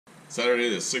Saturday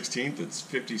the 16th, it's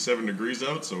 57 degrees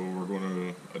out, so we're going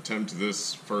to attempt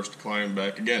this first climb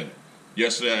back again.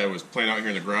 Yesterday I was playing out here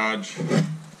in the garage,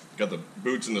 got the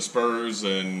boots and the spurs,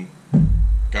 and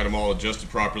got them all adjusted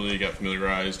properly, got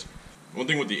familiarized. One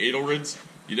thing with the Edelrids,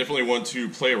 you definitely want to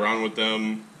play around with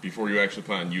them before you actually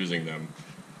plan on using them.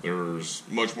 There's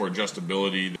much more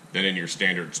adjustability than in your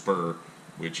standard spur,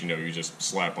 which you just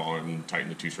slap on and tighten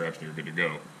the two straps and you're good to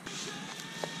go.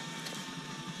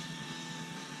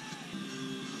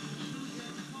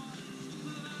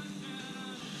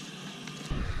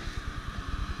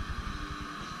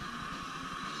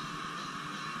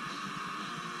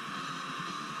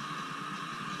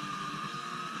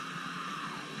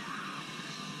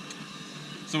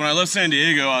 So when I left San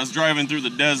Diego, I was driving through the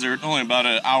desert, only about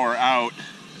an hour out,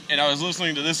 and I was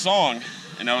listening to this song,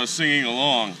 and I was singing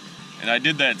along, and I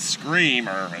did that scream,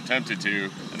 or attempted to,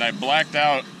 and I blacked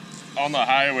out on the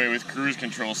highway with cruise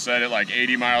control set at like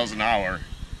 80 miles an hour.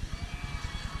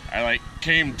 I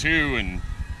came to, and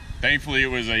thankfully it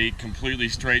was a completely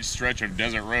straight stretch of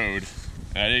desert road,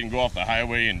 and I didn't go off the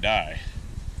highway and die.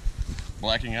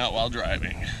 Blacking out while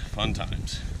driving. Fun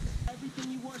times.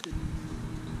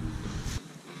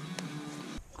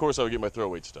 Of course I would get my throw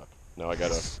weight stuck. Now I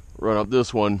gotta run up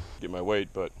this one, get my weight,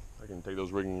 but I can take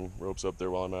those rigging ropes up there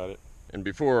while I'm at it. And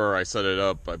before I set it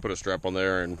up, I put a strap on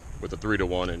there and with a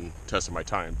 3-to-1 and tested my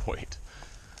tying point,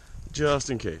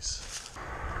 just in case.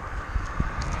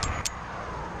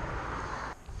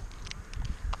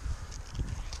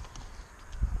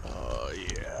 Oh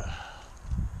yeah,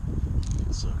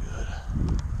 so good.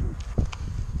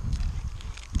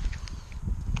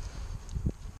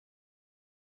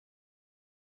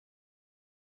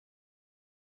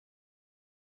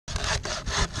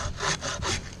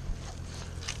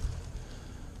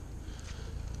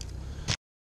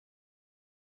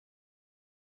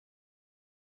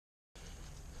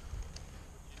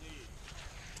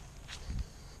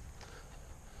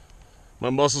 My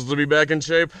muscles will be back in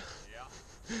shape. Yeah.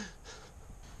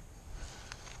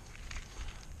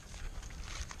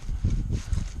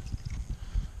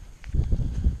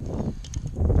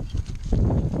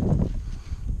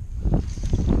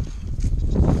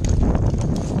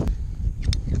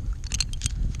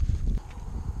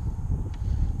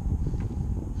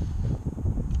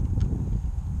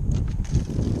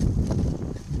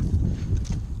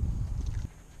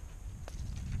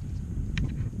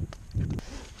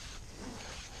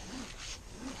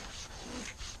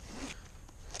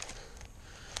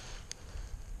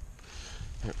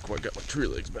 Haven't quite got my tree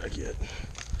legs back yet.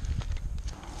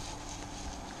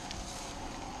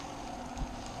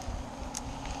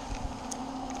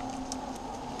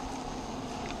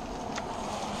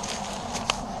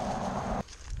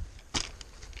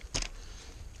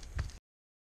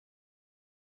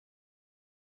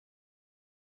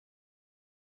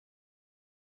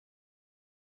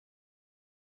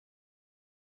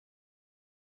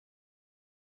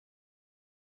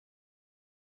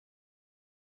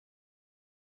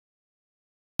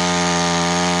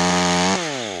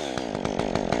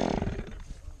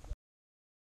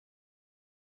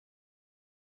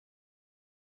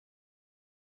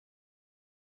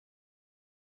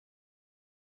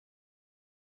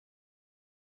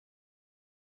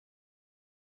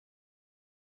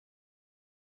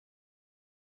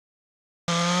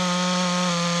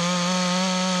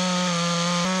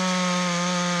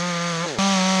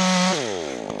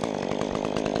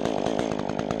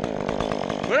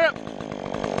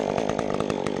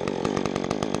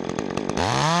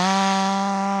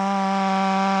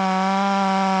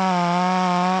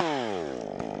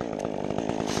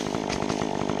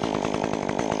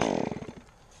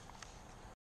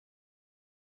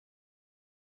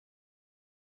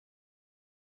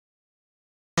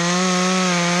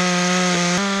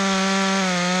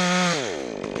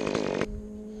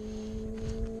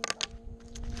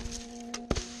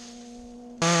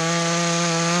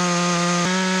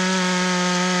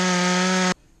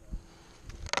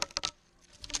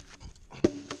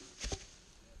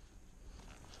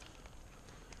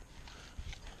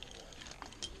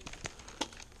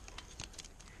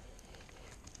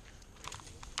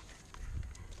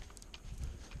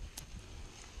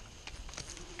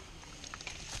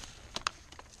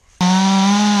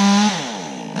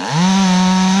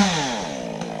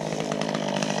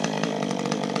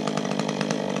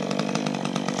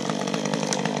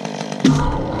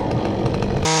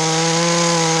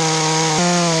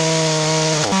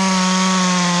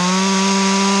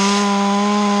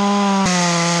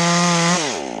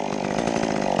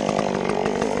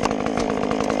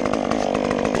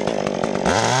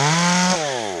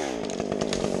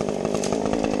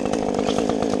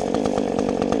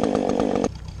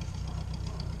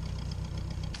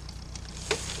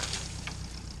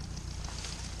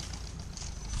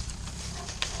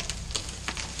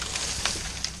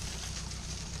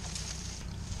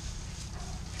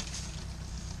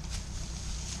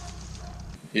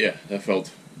 Yeah, that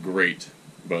felt great,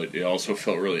 but it also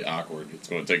felt really awkward. It's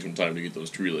going to take some time to get those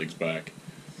tree legs back.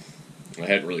 I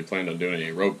hadn't really planned on doing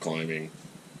any rope climbing,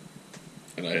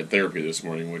 and I had therapy this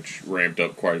morning, which ramped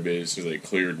up quite a bit as soon as they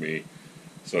cleared me.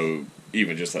 So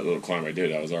even just that little climb I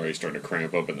did, I was already starting to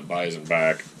cramp up in the bicep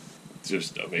back. It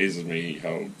just amazes me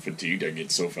how fatigued I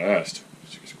get so fast.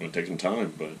 It's just going to take some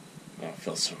time, but it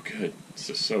felt so good. It's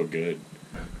just so good.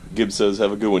 Gibbs says,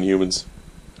 have a good one, humans.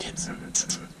 Gibbs.